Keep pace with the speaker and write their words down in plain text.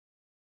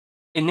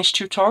In this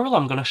tutorial,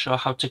 I'm going to show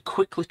how to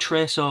quickly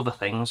trace over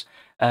things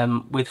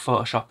with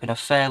Photoshop in a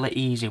fairly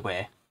easy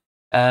way.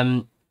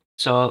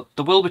 So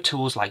there will be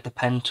tools like the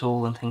pen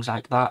tool and things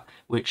like that,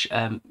 which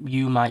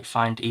you might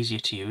find easier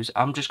to use.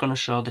 I'm just going to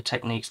show the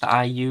techniques that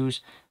I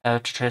use to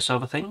trace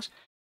over things.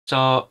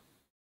 So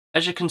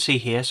as you can see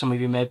here, some of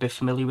you may be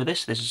familiar with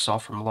this. This is all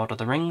from Lord of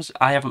the Rings.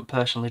 I haven't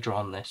personally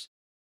drawn this.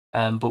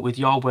 But with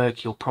your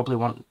work, you'll probably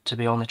want to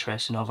be only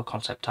tracing over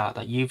concept art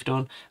that you've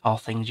done or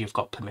things you've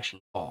got permission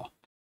for.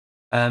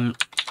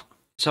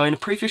 So in a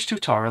previous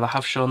tutorial I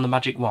have shown the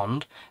magic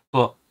wand,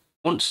 but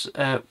once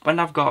when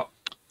I've got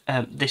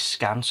this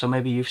scan, so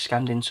maybe you've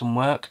scanned in some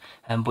work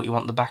but you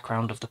want the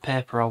background of the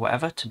paper or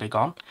whatever to be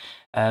gone,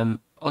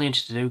 all you need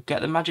to do,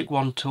 get the magic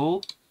wand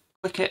tool,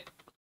 click it,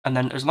 and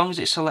then as long as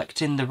it's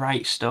selecting the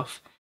right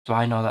stuff, so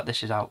I know that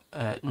this is out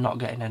not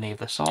getting any of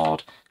the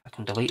sword, I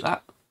can delete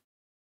that.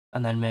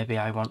 And then maybe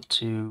I want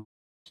to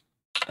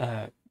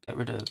get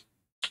rid of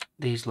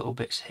these little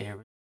bits here.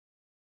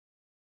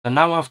 So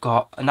now I've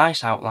got a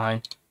nice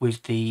outline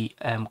with the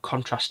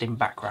contrasting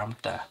background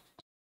there.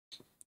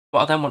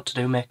 What I then want to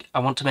do, I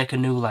want to make a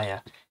new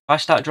layer. If I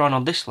start drawing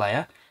on this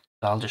layer,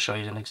 so I'll just show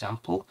you an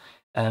example.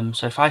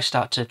 So if I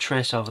start to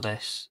trace over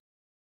this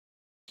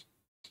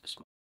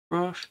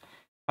brush,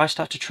 if I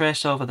start to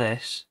trace over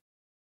this,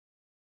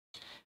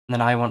 and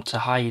then I want to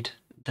hide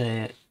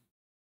the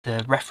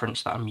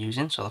reference that I'm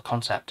using, so the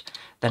concept,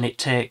 then it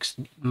takes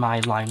my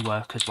line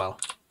work as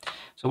well.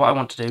 So what I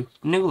want to do,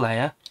 new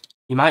layer,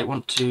 you might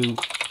want to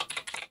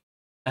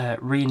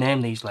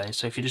rename these layers.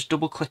 So if you just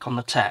double click on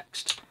the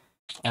text,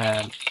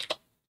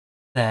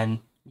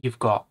 then you've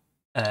got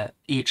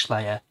each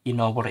layer, you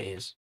know what it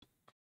is.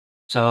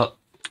 So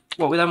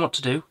what we then want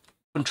to do,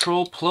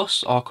 Control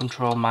plus or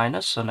Control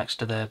minus, so next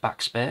to the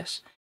backspace,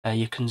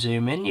 you can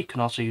zoom in. You can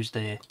also use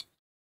the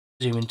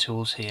zoom in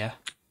tools here.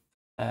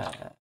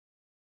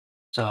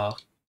 So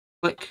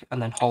click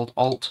and then hold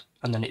Alt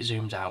and then it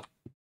zooms out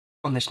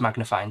on this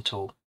magnifying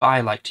tool. But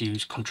I like to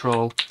use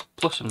Control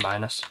plus and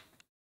minus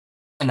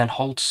and then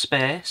hold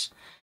space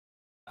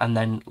and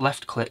then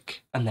left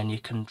click, and then you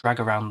can drag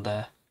around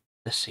the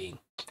scene.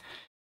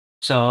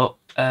 So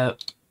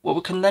what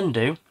we can then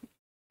do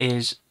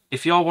is,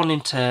 if you're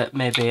wanting to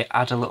maybe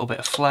add a little bit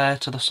of flair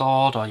to the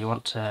sword, or you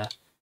want to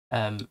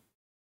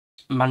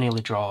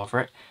manually draw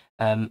over it,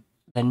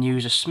 then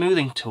use a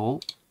smoothing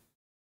tool.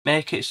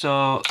 Make it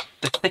so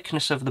the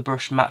thickness of the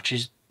brush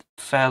matches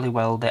fairly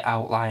well the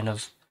outline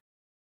of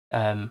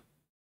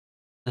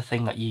the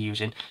thing that you're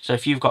using. So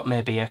if you've got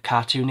maybe a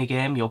cartoony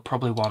game, you'll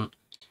probably want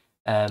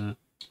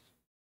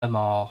a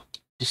more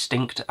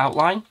distinct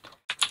outline,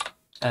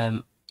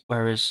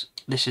 whereas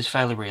this is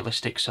fairly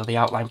realistic, so the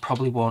outline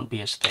probably won't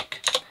be as thick.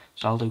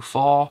 So I'll do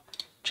 4,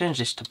 change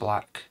this to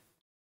black,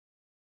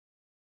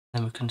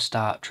 then we can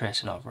start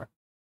tracing over it.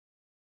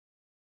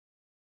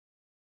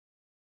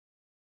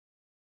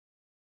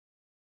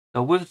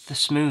 So with the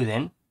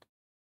smoothing,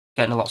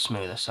 getting a lot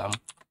smoother, so I've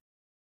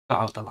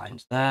got out the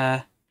lines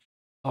there,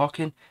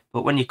 talking,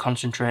 but when you're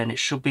concentrating it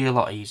should be a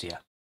lot easier.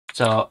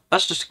 So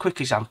that's just a quick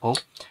example,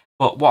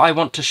 but what I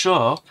want to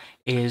show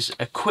is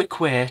a quick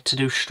way to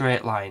do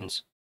straight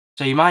lines.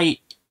 So you might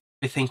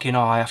be thinking,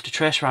 oh, I have to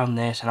trace around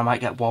this and I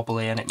might get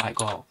wobbly and it might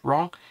go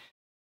wrong.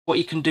 What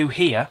you can do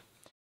here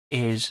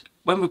is,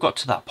 when we've got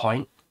to that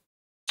point,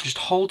 just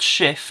hold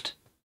shift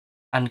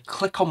and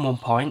click on one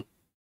point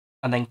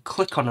and then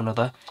click on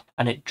another,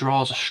 and it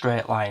draws a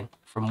straight line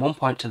from one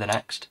point to the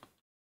next.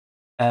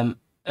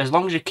 As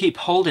long as you keep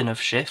holding of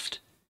shift,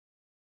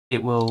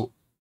 it will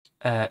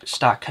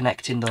start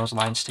connecting those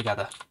lines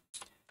together.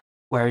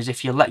 Whereas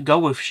if you let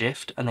go of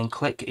shift and then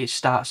click, it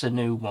starts a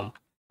new one.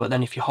 But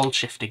then if you hold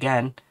shift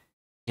again,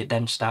 it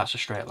then starts a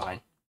straight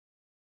line.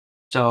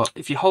 So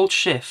if you hold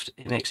shift,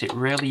 it makes it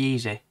really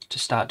easy to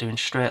start doing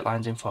straight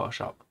lines in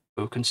Photoshop.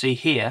 But we can see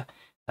here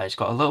that it's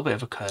got a little bit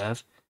of a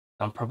curve.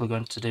 I'm probably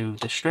going to do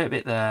the straight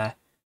bit there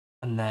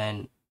and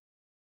then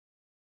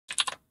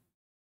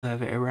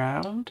curve it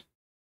around.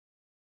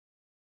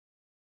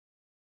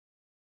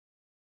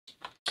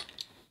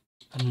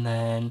 And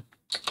then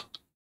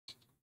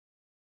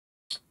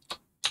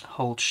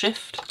hold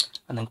shift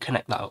and then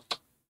connect that up.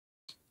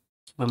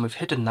 When we've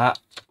hidden that,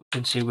 we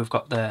can see we've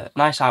got the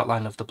nice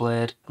outline of the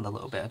blade and the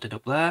little bit I did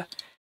up there.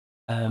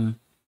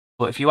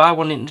 But if you are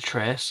wanting to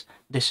trace,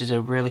 this is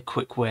a really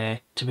quick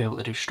way to be able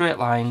to do straight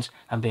lines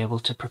and be able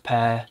to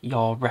prepare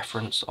your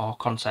reference or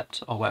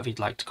concept or whatever you'd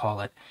like to call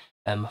it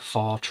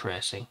for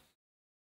tracing.